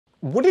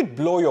Would it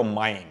blow your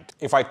mind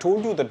if I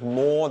told you that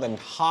more than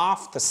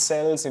half the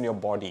cells in your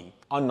body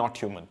are not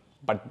human,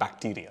 but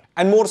bacteria?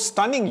 And more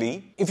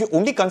stunningly, if you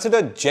only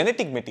consider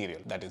genetic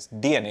material, that is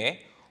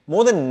DNA,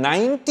 more than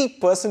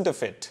 90%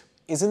 of it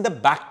is in the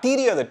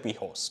bacteria that we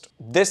host.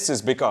 This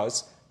is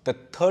because the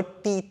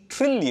 30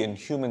 trillion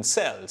human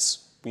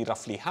cells we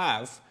roughly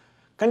have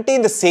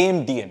contain the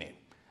same DNA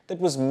that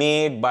was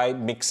made by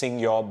mixing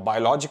your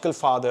biological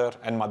father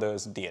and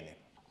mother's DNA.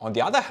 On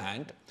the other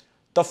hand,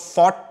 the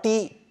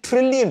 40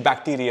 trillion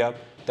bacteria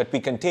that we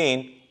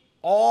contain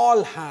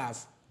all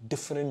have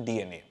different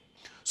DNA.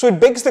 So it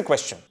begs the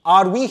question,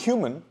 are we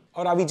human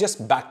or are we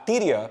just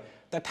bacteria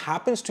that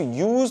happens to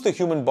use the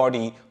human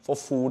body for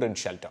food and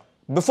shelter?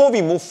 Before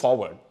we move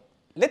forward,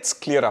 let's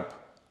clear up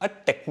a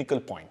technical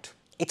point.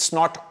 It's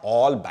not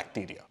all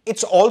bacteria.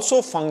 It's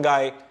also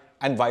fungi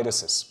and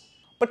viruses.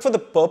 But for the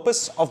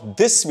purpose of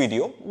this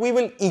video, we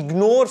will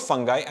ignore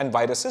fungi and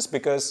viruses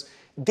because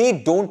they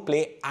don't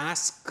play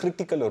as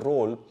critical a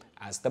role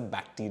as the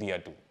bacteria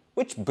do.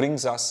 Which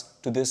brings us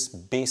to this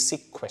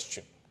basic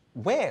question.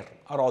 Where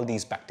are all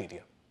these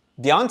bacteria?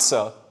 The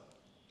answer,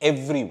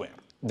 everywhere.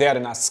 They are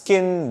in our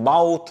skin,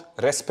 mouth,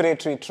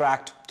 respiratory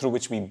tract through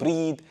which we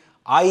breathe,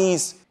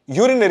 eyes,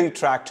 urinary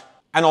tract,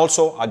 and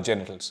also our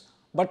genitals.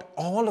 But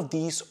all of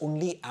these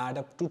only add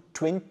up to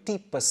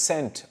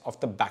 20% of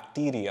the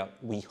bacteria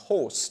we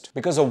host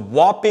because a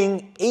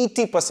whopping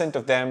 80%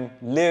 of them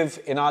live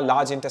in our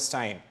large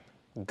intestine,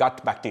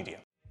 gut bacteria.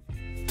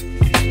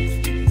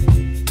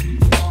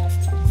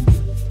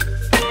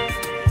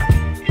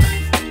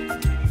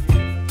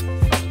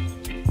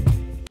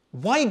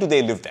 Why do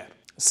they live there?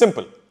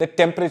 Simple. The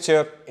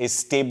temperature is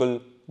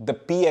stable, the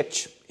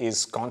pH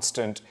is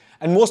constant,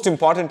 and most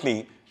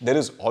importantly, there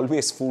is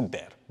always food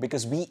there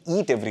because we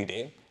eat every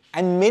day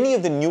and many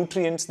of the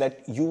nutrients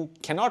that you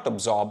cannot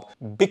absorb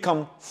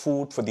become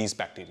food for these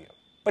bacteria.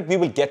 But we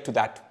will get to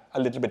that a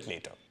little bit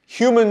later.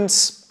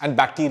 Humans and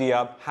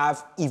bacteria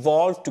have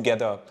evolved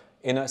together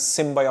in a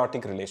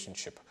symbiotic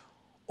relationship.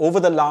 Over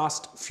the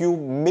last few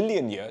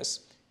million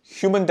years,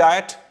 human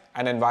diet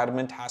and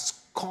environment has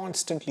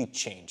constantly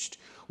changed.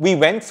 We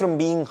went from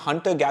being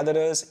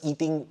hunter-gatherers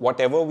eating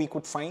whatever we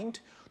could find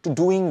to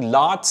doing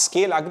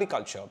large-scale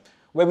agriculture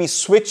where we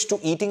switched to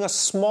eating a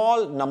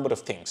small number of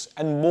things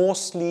and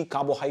mostly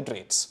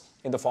carbohydrates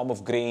in the form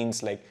of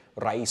grains like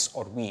rice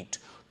or wheat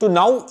to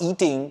now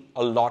eating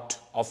a lot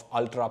of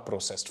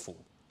ultra-processed food.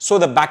 So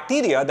the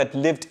bacteria that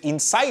lived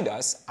inside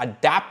us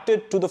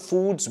adapted to the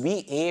foods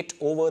we ate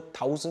over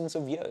thousands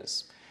of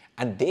years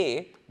and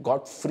they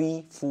got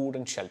free food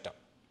and shelter.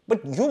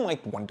 But you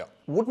might wonder,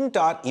 wouldn't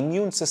our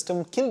immune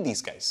system kill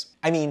these guys?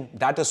 I mean,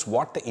 that is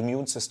what the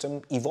immune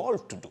system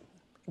evolved to do.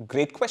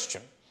 Great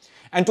question.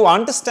 And to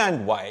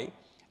understand why,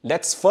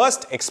 let's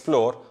first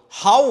explore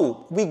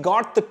how we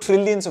got the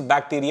trillions of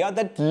bacteria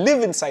that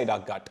live inside our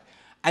gut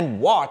and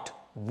what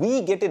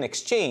we get in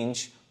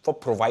exchange for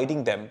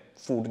providing them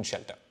food and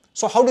shelter.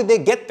 So how did they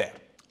get there?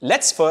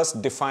 Let's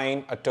first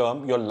define a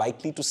term you're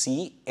likely to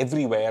see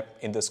everywhere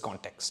in this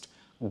context.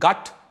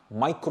 Gut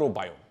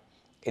microbiome.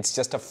 It's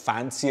just a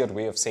fancier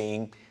way of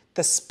saying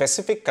the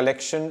specific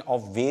collection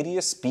of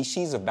various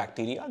species of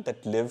bacteria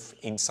that live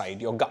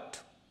inside your gut.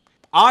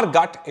 Our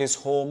gut is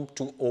home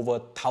to over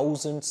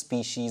 1,000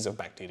 species of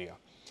bacteria.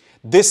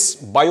 This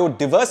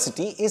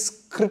biodiversity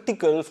is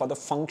critical for the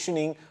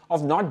functioning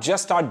of not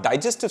just our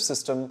digestive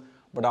system,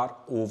 but our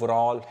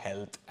overall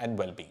health and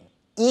well-being.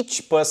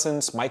 Each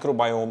person's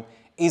microbiome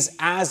is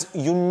as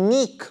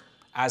unique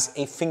as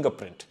a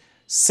fingerprint,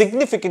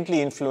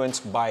 significantly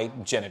influenced by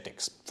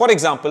genetics. For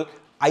example,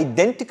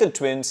 identical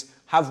twins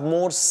have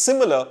more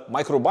similar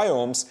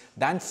microbiomes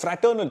than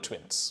fraternal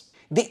twins.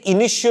 The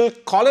initial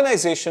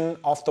colonization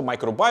of the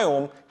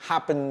microbiome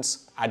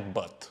happens at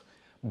birth.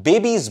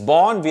 Babies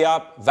born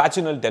via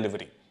vaginal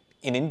delivery.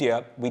 In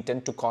India, we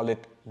tend to call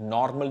it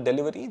normal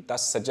delivery,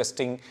 thus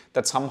suggesting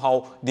that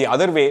somehow the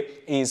other way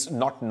is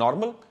not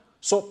normal.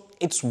 So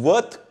it's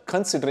worth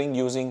considering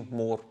using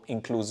more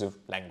inclusive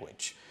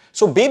language.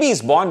 So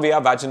babies born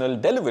via vaginal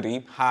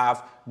delivery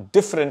have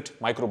different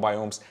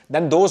microbiomes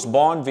than those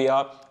born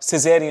via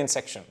cesarean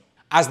section,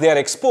 as they are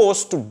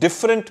exposed to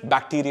different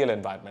bacterial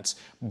environments.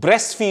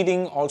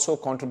 Breastfeeding also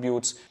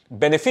contributes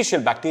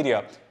beneficial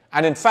bacteria,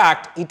 and in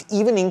fact, it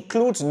even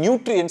includes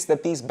nutrients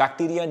that these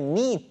bacteria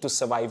need to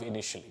survive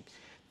initially.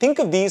 Think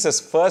of these as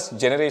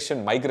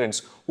first-generation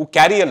migrants who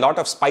carry a lot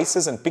of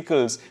spices and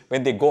pickles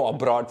when they go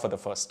abroad for the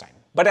first time.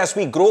 But as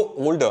we grow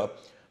older,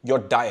 your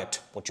diet,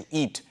 what you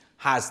eat,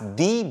 has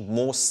the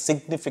most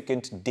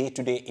significant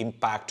day-to-day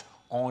impact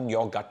on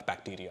your gut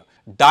bacteria.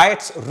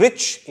 Diets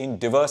rich in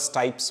diverse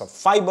types of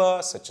fiber,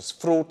 such as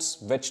fruits,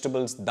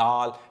 vegetables,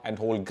 dal, and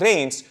whole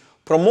grains,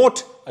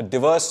 promote a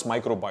diverse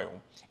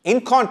microbiome.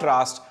 In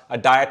contrast, a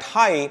diet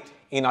high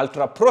in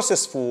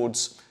ultra-processed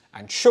foods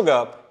and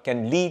sugar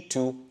can lead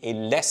to a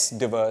less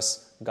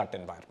diverse gut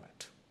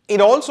environment. It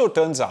also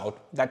turns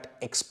out that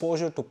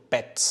exposure to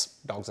pets,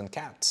 dogs and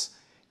cats,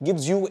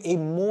 gives you a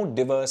more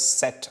diverse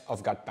set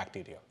of gut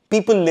bacteria.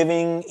 People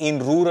living in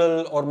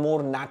rural or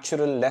more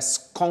natural,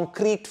 less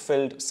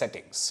concrete-filled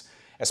settings,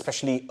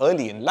 especially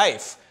early in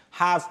life,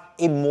 have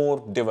a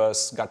more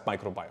diverse gut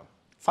microbiome.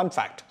 Fun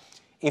fact,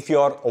 if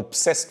you're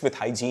obsessed with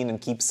hygiene and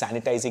keep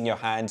sanitizing your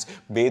hands,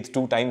 bathe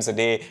 2 times a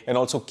day, and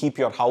also keep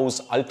your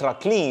house ultra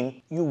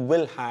clean, you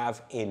will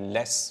have a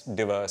less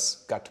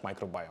diverse gut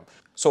microbiome.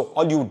 So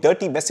all you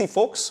dirty, messy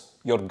folks,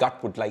 your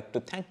gut would like to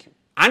thank you.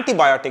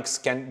 Antibiotics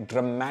can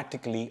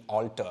dramatically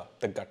alter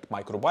the gut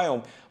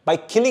microbiome by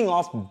killing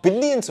off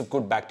billions of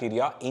good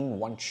bacteria in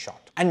one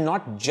shot. And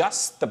not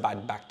just the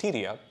bad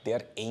bacteria they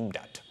are aimed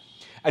at.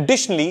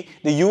 Additionally,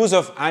 the use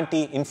of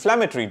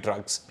anti-inflammatory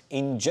drugs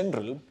in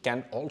general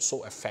can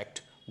also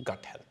affect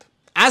gut health.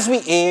 As we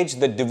age,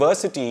 the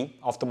diversity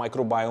of the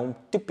microbiome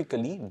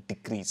typically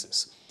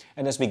decreases.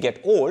 And as we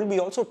get old, we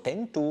also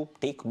tend to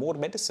take more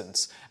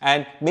medicines.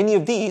 And many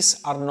of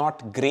these are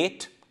not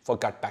great for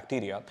gut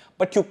bacteria,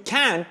 but you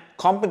can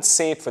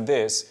compensate for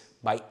this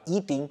by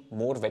eating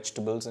more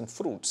vegetables and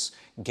fruits,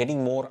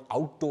 getting more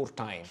outdoor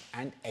time,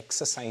 and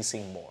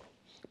exercising more.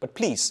 But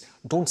please,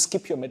 don't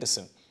skip your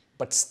medicine,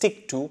 but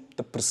stick to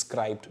the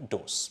prescribed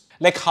dose.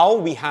 Like how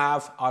we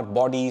have our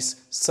body's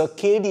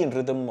circadian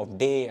rhythm of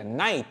day and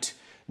night,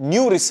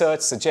 new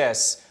research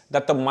suggests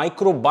that the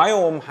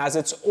microbiome has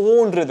its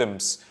own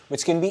rhythms,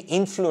 which can be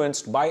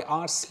influenced by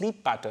our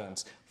sleep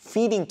patterns,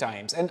 feeding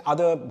times, and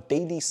other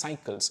daily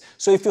cycles.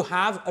 So if you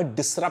have a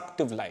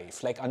disruptive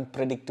life, like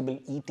unpredictable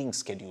eating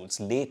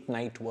schedules, late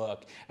night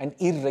work, and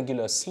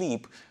irregular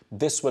sleep,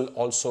 this will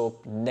also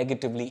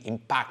negatively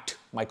impact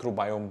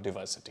microbiome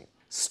diversity.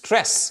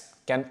 Stress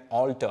can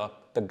alter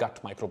the gut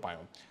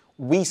microbiome.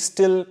 We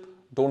still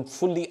don't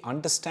fully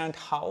understand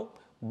how,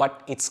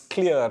 but it's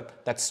clear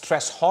that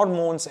stress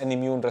hormones and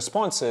immune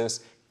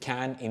responses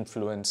can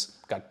influence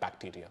gut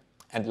bacteria.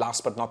 And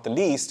last but not the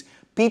least,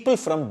 people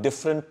from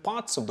different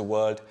parts of the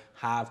world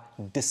have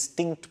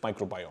distinct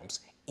microbiomes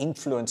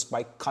influenced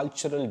by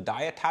cultural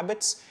diet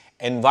habits,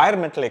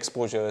 environmental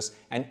exposures,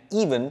 and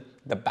even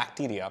the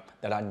bacteria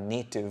that are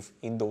native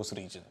in those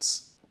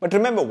regions. But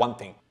remember one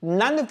thing,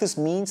 none of this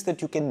means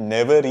that you can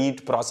never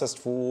eat processed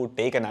food,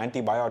 take an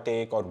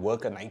antibiotic, or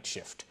work a night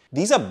shift.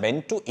 These are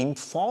meant to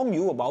inform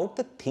you about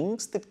the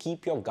things that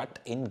keep your gut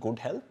in good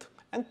health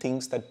and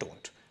things that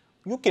don't.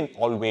 You can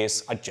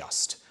always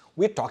adjust.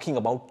 We're talking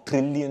about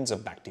trillions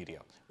of bacteria.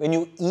 When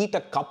you eat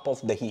a cup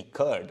of dahi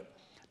curd,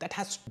 that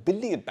has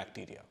billion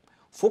bacteria.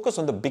 Focus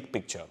on the big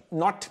picture,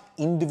 not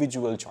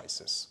individual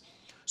choices.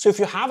 So if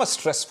you have a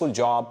stressful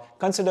job,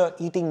 consider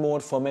eating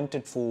more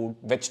fermented food,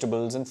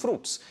 vegetables, and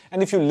fruits.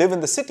 And if you live in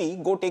the city,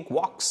 go take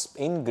walks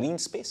in green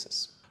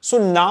spaces.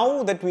 So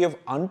now that we have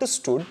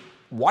understood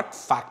what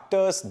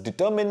factors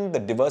determine the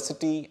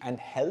diversity and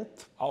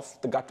health of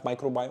the gut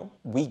microbiome,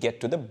 we get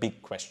to the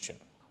big question.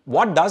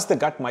 What does the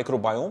gut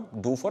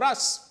microbiome do for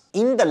us?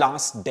 In the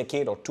last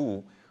decade or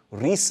two,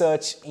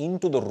 research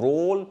into the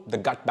role the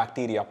gut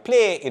bacteria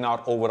play in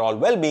our overall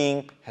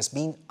well-being has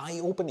been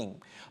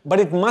eye-opening. But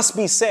it must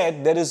be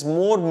said, there is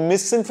more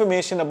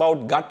misinformation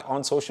about gut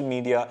on social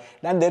media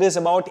than there is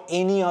about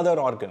any other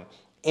organ.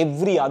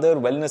 Every other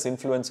wellness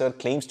influencer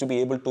claims to be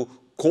able to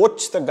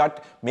coach the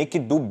gut, make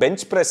it do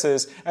bench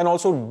presses, and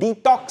also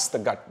detox the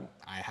gut.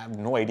 I have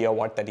no idea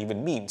what that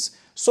even means.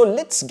 So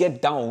let's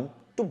get down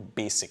to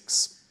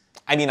basics.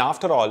 I mean,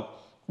 after all,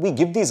 we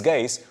give these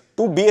guys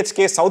 2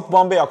 BHK South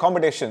Bombay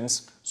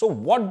accommodations. So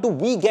what do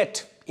we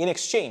get in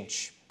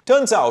exchange?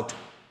 Turns out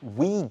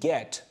we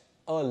get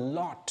a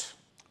lot.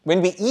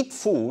 When we eat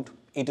food,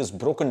 it is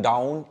broken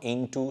down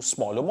into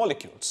smaller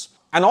molecules.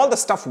 And all the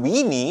stuff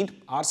we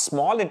need, our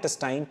small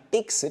intestine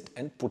takes it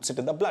and puts it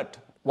in the blood.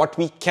 What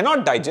we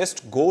cannot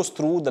digest goes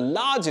through the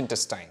large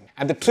intestine.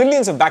 And the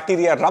trillions of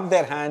bacteria rub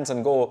their hands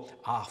and go,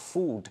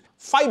 food.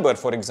 Fiber,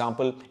 for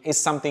example, is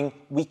something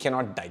we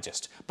cannot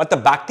digest. But the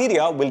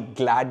bacteria will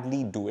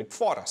gladly do it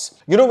for us.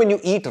 You know, when you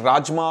eat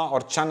rajma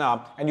or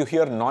chana and you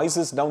hear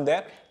noises down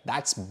there,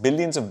 that's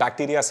billions of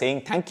bacteria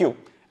saying thank you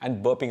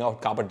and burping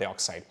out carbon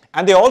dioxide.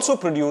 And they also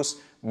produce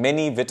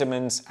many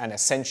vitamins and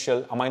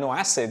essential amino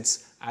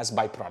acids as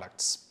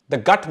byproducts. The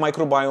gut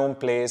microbiome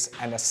plays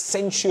an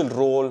essential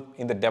role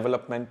in the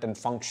development and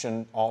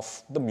function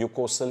of the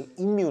mucosal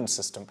immune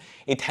system.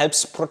 It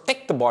helps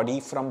protect the body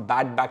from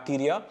bad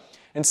bacteria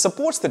and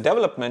supports the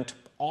development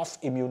of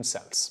immune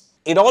cells.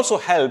 It also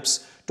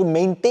helps to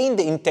maintain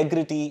the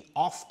integrity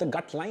of the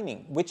gut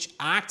lining, which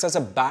acts as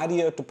a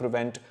barrier to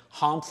prevent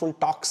harmful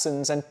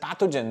toxins and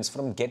pathogens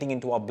from getting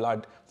into our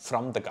blood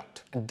from the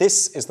gut. And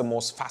this is the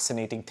most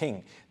fascinating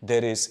thing.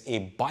 There is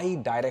a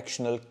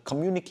bidirectional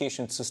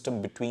communication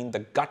system between the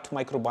gut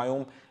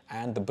microbiome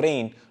and the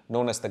brain,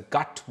 known as the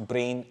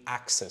gut-brain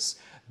axis.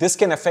 This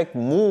can affect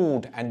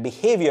mood and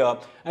behavior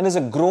and is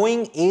a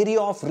growing area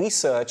of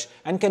research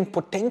and can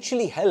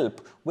potentially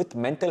help with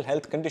mental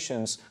health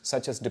conditions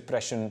such as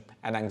depression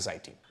and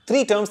anxiety.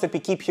 3 terms that we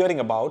keep hearing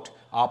about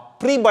are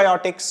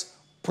prebiotics,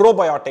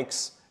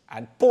 probiotics,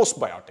 and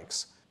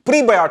postbiotics.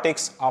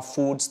 Prebiotics are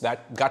foods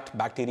that gut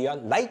bacteria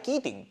like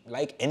eating,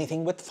 like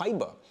anything with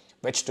fiber,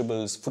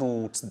 vegetables,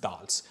 fruits,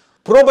 dals.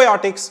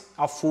 Probiotics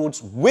are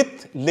foods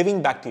with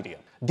living bacteria.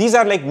 These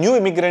are like new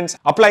immigrants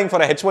applying for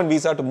a H1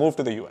 visa to move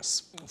to the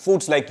US.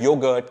 Foods like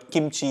yogurt,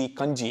 kimchi,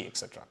 kanji,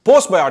 etc.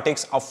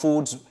 Postbiotics are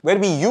foods where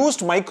we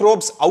used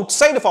microbes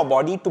outside of our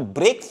body to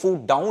break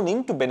food down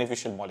into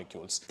beneficial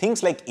molecules.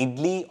 Things like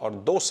idli or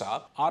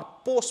dosa are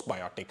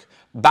postbiotic.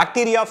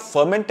 Bacteria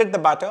fermented the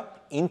batter,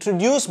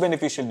 introduced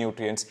beneficial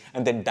nutrients,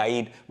 and then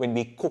died when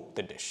we cooked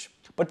the dish.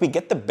 But we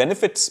get the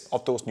benefits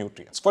of those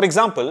nutrients. For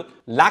example,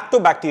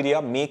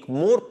 lactobacteria make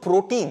more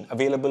protein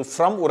available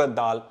from urad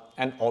dal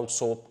and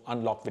also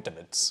unlock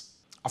vitamins.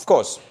 Of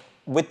course,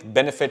 with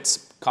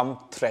benefits come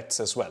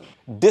threats as well.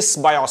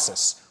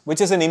 Dysbiosis,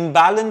 which is an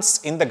imbalance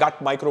in the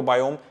gut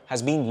microbiome,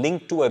 has been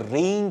linked to a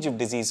range of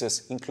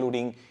diseases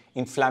including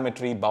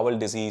inflammatory bowel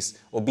disease,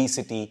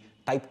 obesity,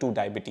 type 2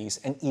 diabetes,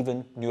 and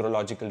even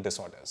neurological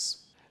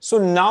disorders. So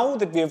now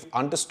that we have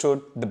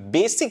understood the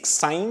basic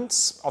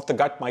science of the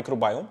gut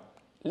microbiome,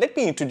 let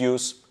me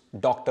introduce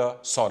Dr.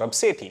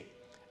 Sethi,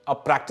 a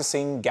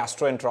practicing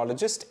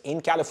gastroenterologist in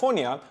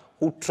California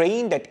who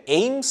trained at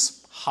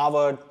Ames,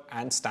 Harvard,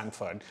 and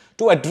Stanford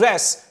to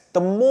address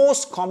the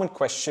most common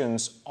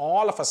questions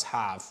all of us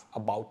have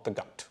about the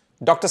gut.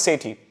 Dr.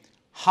 Sethi,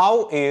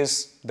 how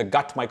is the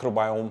gut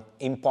microbiome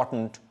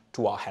important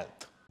to our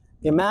health?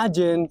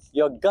 Imagine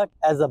your gut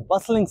as a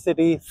bustling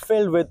city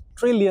filled with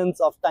trillions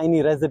of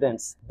tiny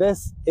residents.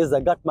 This is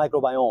the gut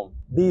microbiome.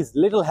 These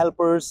little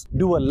helpers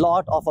do a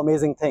lot of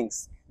amazing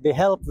things. They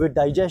help with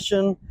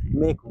digestion,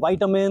 make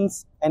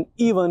vitamins, and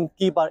even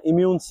keep our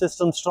immune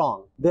system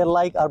strong. They're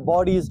like our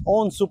body's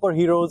own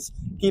superheroes,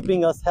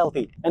 keeping us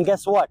healthy. And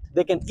guess what?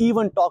 They can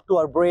even talk to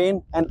our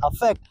brain and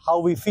affect how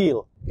we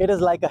feel. It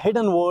is like a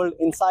hidden world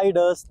inside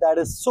us that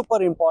is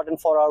super important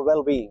for our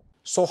well-being.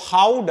 So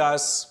how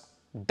does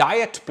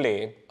diet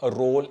play a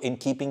role in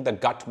keeping the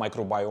gut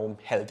microbiome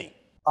healthy?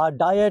 Our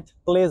diet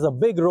plays a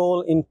big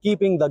role in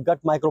keeping the gut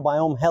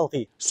microbiome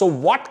healthy. So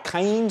what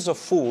kinds of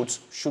foods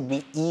should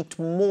we eat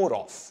more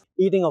of?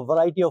 Eating a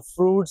variety of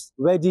fruits,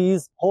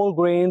 veggies, whole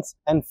grains,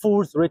 and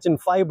foods rich in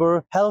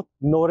fiber help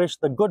nourish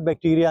the good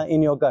bacteria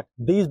in your gut.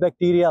 These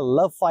bacteria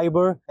love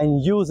fiber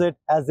and use it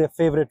as their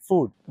favorite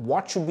food.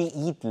 What should we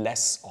eat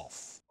less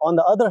of? On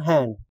the other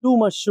hand, too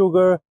much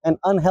sugar and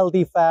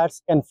unhealthy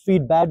fats can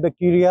feed bad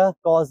bacteria,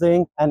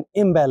 causing an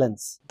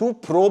imbalance. Do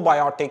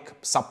probiotic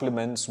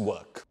supplements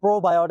work?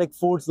 Probiotic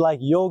foods like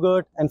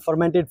yogurt and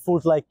fermented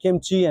foods like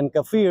kimchi and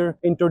kefir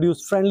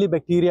introduce friendly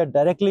bacteria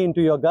directly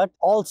into your gut.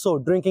 Also,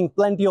 drinking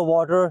plenty of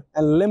water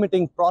and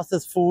limiting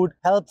processed food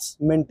helps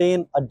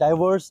maintain a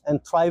diverse and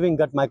thriving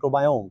gut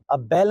microbiome. A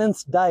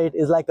balanced diet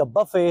is like a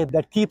buffet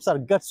that keeps our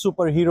gut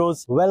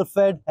superheroes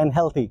well-fed and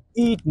healthy.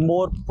 Eat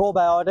more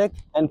probiotic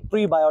and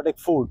prebiotic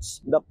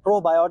foods. The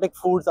probiotic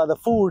foods are the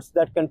foods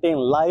that contain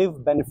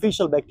live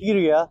beneficial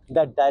bacteria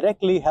that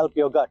directly help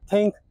your gut.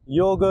 Think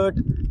yogurt,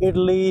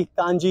 idli,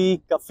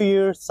 kanji,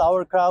 kefir,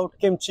 sauerkraut,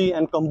 kimchi,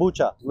 and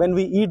kombucha. When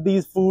we eat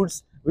these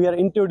foods, we are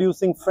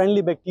introducing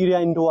friendly bacteria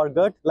into our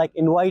gut, like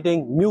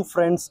inviting new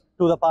friends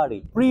to the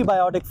party.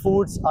 Prebiotic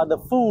foods are the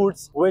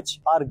foods which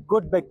are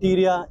good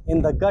bacteria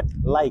in the gut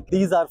like.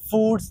 These are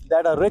foods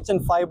that are rich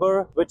in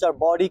fiber, which our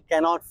body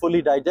cannot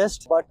fully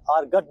digest, but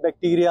our gut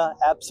bacteria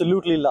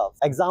absolutely love.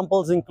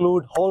 Examples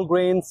include whole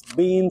grains,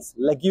 beans,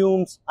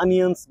 legumes,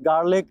 onions,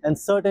 garlic, and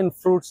certain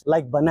fruits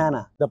like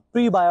banana. The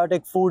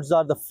prebiotic foods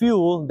are the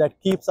fuel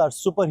that keeps our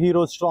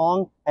superheroes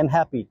strong and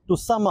happy. To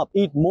sum up,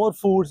 eat more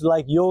foods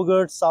like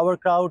yogurt,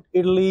 sauerkraut,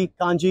 idli,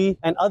 kanji,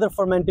 and other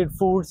fermented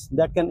foods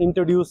that can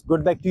introduce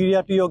good bacteria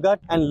to your gut,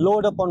 and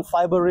load up on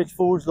fiber-rich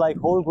foods like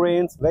whole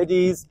grains,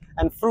 veggies,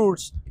 and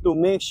fruits to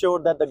make sure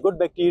that the good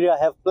bacteria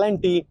have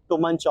plenty to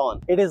munch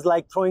on. It is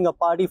like throwing a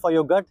party for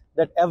your gut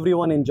that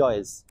everyone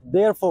enjoys.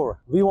 Therefore,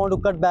 we want to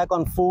cut back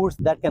on foods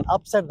that can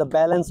upset the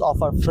balance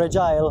of our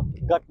fragile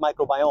gut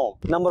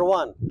microbiome. Number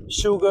 1,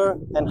 sugar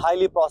and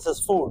highly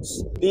processed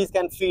foods. These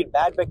can feed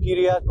bad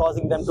bacteria,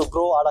 causing them to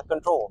grow out of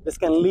control. This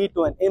can lead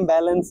to an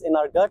imbalance in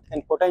our gut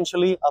and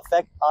potentially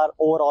affect our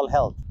overall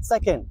health.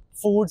 Second,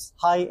 foods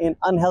high in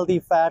unhealthy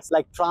fats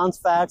like trans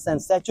fats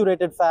and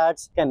saturated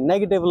fats can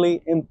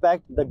negatively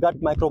impact the gut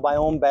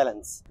microbiome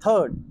balance.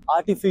 Third,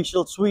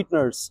 artificial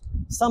sweeteners.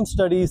 Some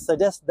studies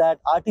suggest that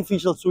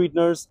artificial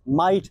sweeteners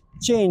might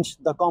change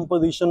the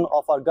composition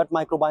of our gut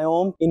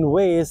microbiome in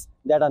ways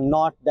that are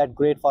not that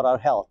great for our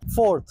health.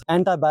 Fourth,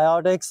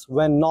 antibiotics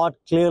when not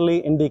clearly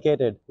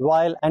indicated.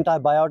 While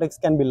antibiotics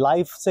can be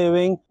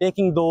life-saving,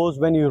 taking those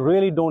when you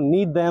really don't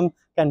need them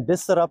can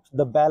disrupt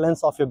the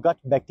balance of your gut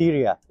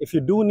bacteria. If you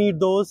do need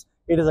those,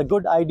 it is a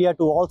good idea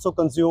to also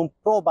consume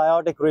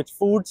probiotic-rich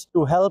foods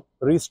to help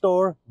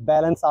restore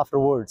balance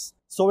afterwards.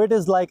 So it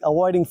is like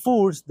avoiding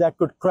foods that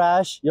could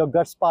crash your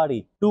gut's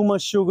party. Too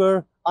much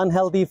sugar,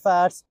 unhealthy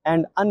fats,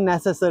 and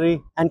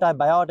unnecessary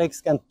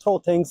antibiotics can throw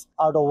things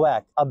out of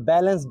whack. A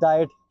balanced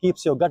diet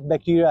keeps your gut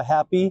bacteria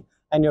happy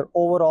and your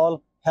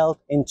overall health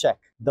in check.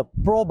 The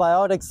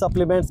probiotic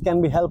supplements can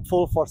be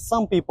helpful for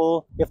some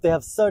people if they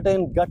have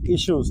certain gut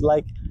issues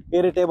like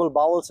irritable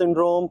bowel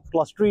syndrome,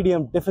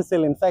 Clostridium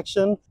difficile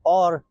infection,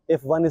 or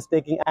if one is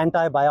taking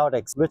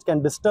antibiotics, which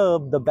can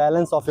disturb the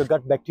balance of your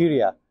gut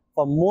bacteria.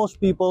 For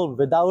most people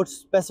without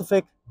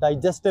specific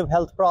digestive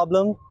health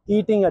problem,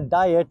 eating a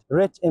diet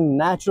rich in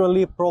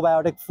naturally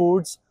probiotic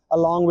foods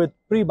along with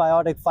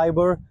prebiotic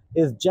fiber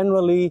is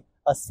generally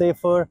a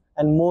safer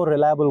and more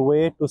reliable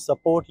way to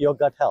support your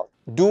gut health.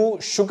 Do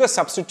sugar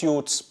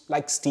substitutes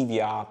like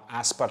stevia,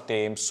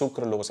 aspartame,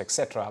 sucralose,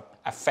 etc.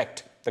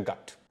 affect the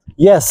gut?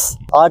 Yes,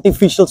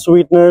 artificial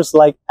sweeteners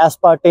like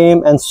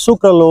aspartame and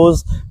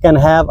sucralose can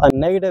have a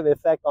negative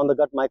effect on the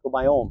gut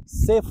microbiome.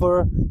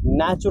 Safer,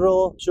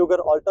 natural sugar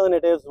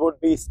alternatives would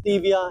be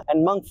stevia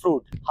and monk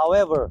fruit.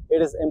 However,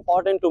 it is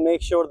important to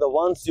make sure the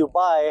ones you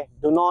buy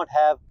do not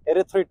have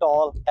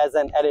erythritol as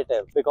an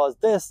additive, because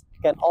this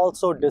can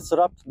also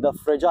disrupt the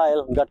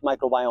fragile gut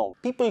microbiome.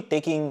 People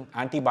taking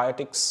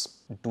antibiotics,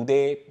 do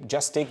they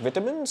just take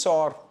vitamins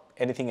or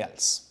anything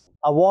else?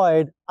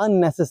 Avoid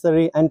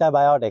unnecessary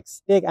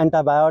antibiotics. Take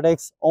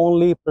antibiotics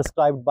only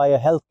prescribed by a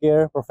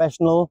healthcare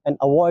professional and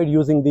avoid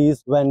using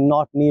these when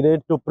not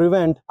needed to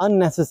prevent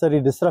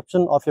unnecessary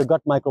disruption of your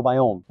gut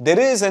microbiome. There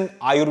is an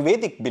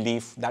Ayurvedic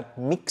belief that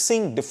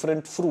mixing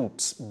different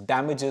fruits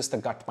damages the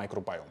gut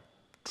microbiome.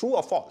 True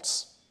or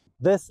false?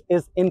 This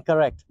is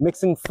incorrect.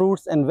 Mixing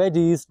fruits and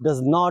veggies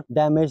does not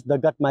damage the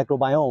gut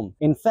microbiome.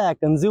 In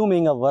fact,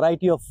 consuming a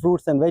variety of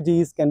fruits and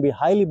veggies can be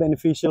highly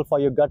beneficial for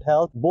your gut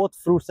health. Both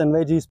fruits and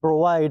veggies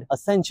provide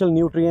essential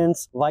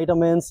nutrients,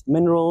 vitamins,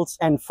 minerals,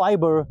 and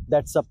fiber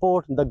that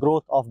support the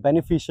growth of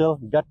beneficial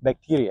gut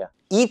bacteria.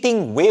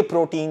 Eating whey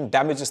protein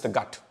damages the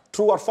gut.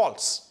 True or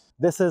false?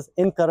 This is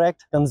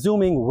incorrect.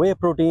 Consuming whey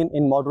protein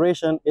in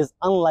moderation is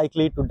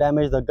unlikely to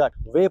damage the gut.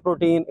 Whey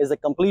protein is a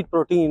complete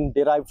protein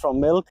derived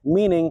from milk,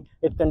 meaning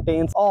it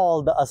contains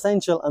all the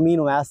essential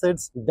amino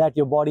acids that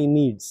your body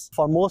needs.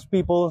 For most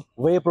people,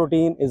 whey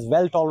protein is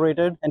well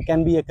tolerated and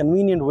can be a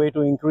convenient way to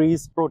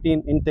increase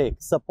protein intake,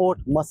 support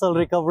muscle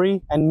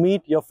recovery, and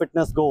meet your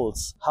fitness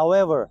goals.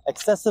 However,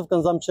 excessive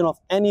consumption of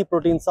any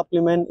protein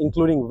supplement,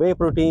 including whey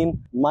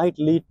protein, might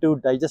lead to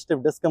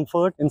digestive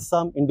discomfort in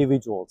some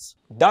individuals.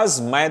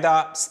 Does maida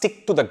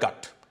stick to the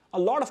gut? A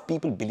lot of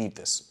people believe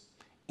this.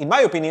 In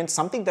my opinion,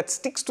 something that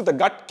sticks to the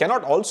gut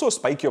cannot also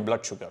spike your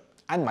blood sugar,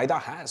 and maida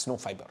has no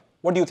fiber.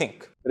 What do you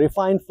think?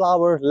 Refined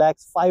flour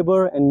lacks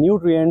fiber and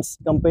nutrients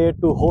compared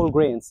to whole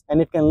grains,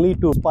 and it can lead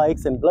to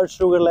spikes in blood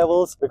sugar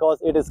levels because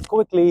it is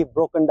quickly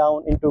broken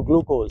down into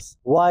glucose.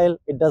 While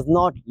it does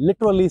not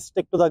literally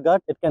stick to the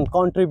gut, it can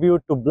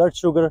contribute to blood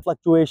sugar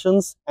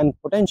fluctuations and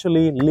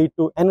potentially lead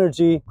to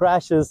energy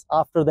crashes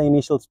after the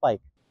initial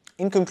spike.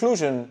 In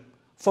conclusion,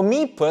 for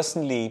me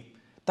personally,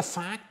 the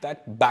fact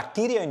that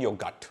bacteria in your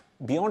gut,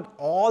 beyond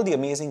all the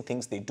amazing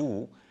things they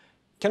do,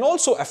 can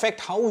also affect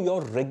how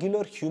your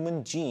regular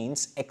human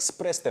genes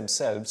express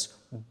themselves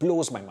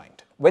blows my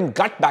mind. When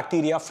gut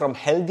bacteria from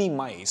healthy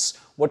mice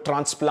were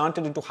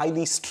transplanted into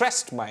highly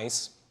stressed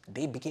mice,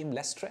 they became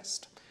less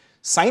stressed.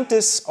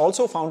 Scientists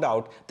also found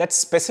out that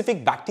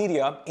specific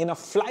bacteria in a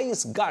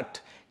fly's gut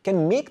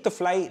can make the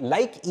fly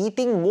like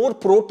eating more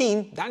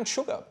protein than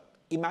sugar.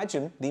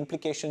 Imagine the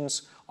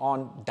implications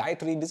on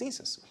dietary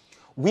diseases.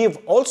 We have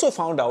also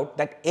found out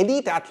that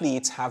elite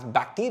athletes have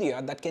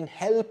bacteria that can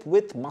help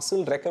with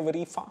muscle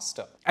recovery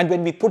faster. And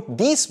when we put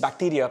these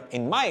bacteria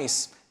in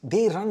mice,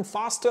 they run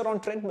faster on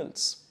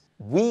treadmills.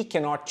 We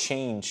cannot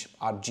change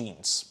our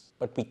genes,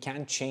 but we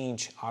can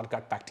change our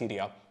gut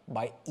bacteria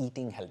by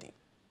eating healthy.